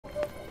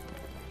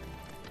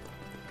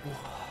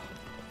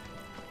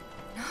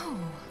No.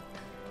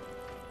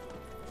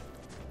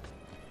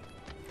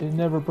 It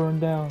never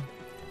burned down.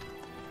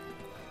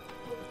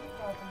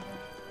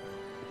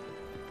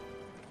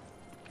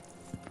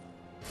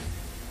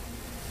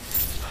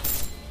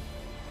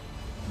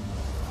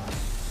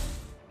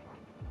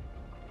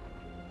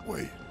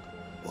 Wait,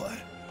 what?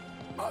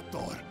 I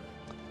thought...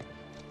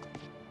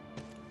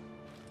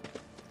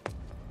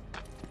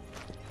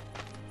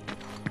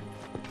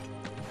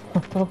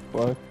 What the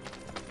fuck?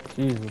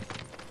 Jesus.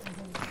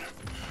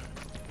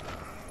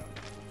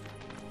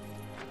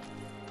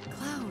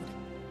 Cloud,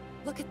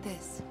 look at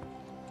this.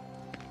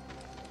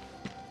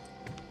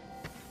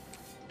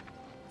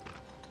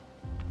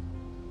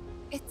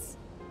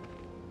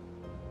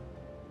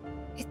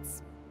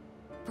 It's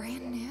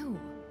brand new.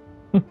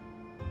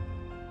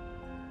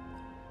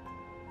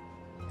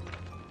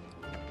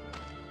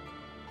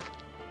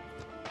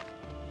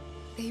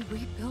 They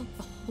rebuilt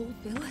the whole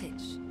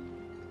village.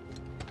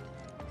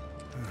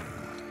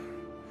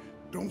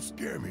 Don't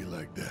scare me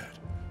like that.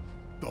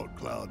 Thought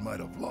Cloud might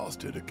have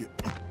lost it again.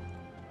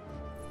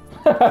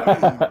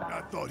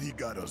 I thought he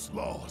got us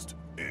lost,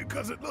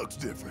 because it looks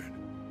different.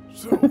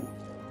 So,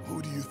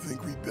 who do you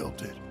think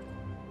rebuilt it?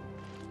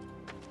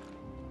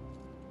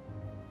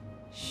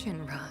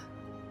 Shinra.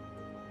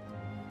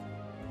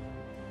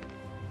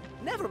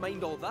 Never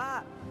mind all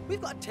that.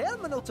 We've got a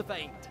terminal to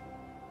find.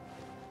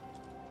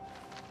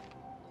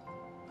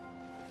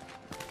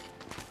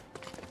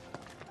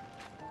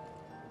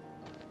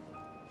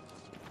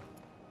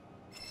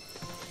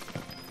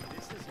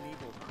 This is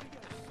Nibelhiem.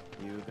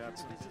 You got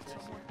something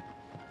somewhere?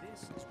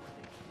 This is where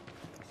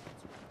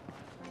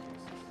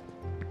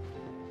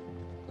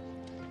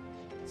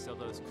they... So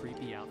those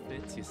creepy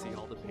outfits you see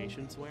all the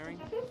patients wearing?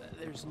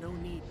 There's no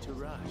need to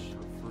rush.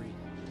 For free.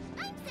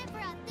 I'm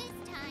Sephiroth this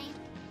time.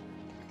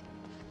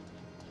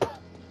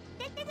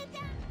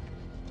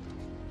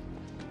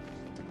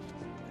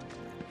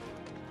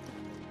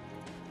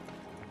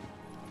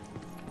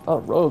 Oh,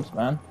 robes,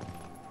 man.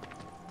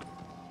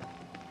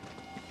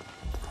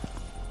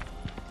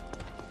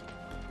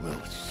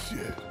 Well,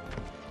 shit.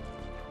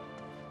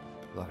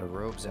 A lot of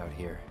robes out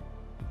here.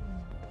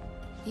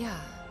 Yeah.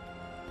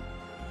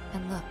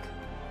 And look.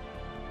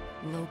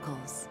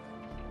 Locals.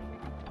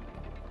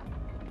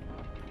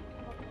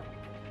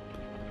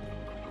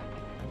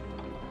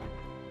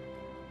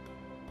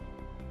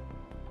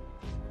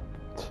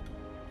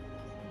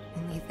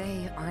 Only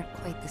they aren't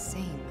quite the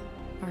same,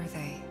 are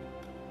they?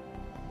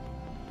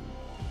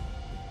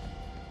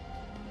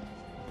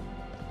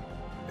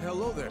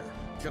 Hello there.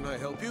 Can I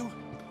help you?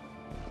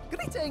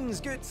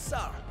 Greetings, good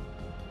sir.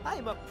 I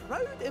am a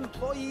proud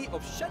employee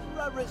of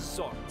Shinra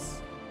Resorts.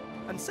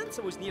 And since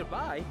I was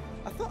nearby,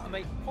 I thought I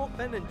might pop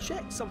in and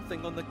check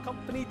something on the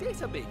company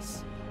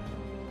database.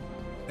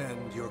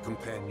 And your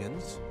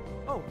companions?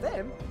 Oh,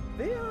 them?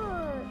 They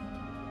are...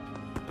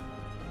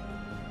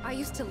 I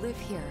used to live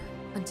here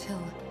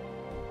until,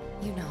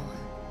 you know.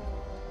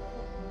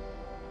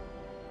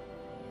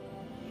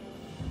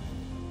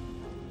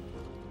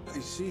 I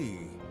see.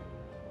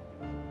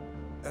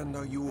 And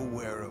are you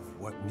aware of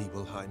what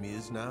Nibelheim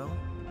is now?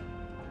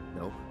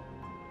 Nope.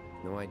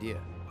 No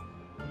idea.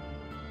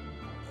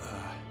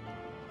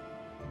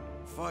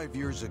 5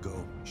 years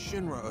ago,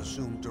 Shinra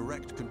assumed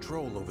direct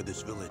control over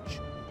this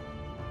village.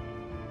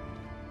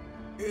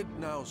 It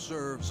now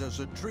serves as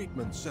a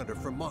treatment center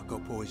for Mako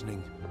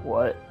poisoning.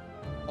 What?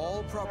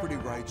 All property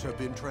rights have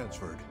been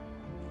transferred.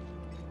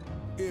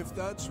 If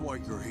that's why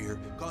you're here,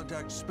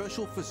 contact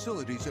Special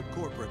Facilities at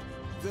Corporate.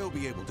 They'll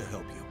be able to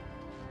help you.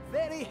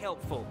 Very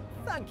helpful.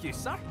 Thank you,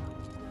 sir.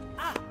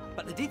 Ah,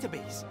 but the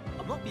database.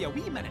 I'll not be a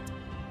wee minute.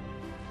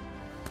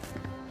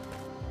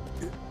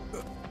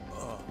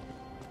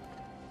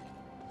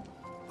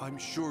 I'm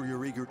sure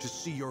you're eager to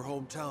see your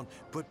hometown,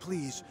 but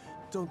please,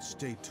 don't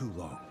stay too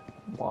long.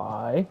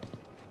 Why?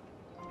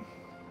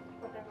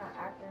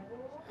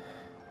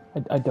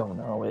 I don't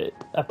know.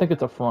 I think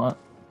it's a front.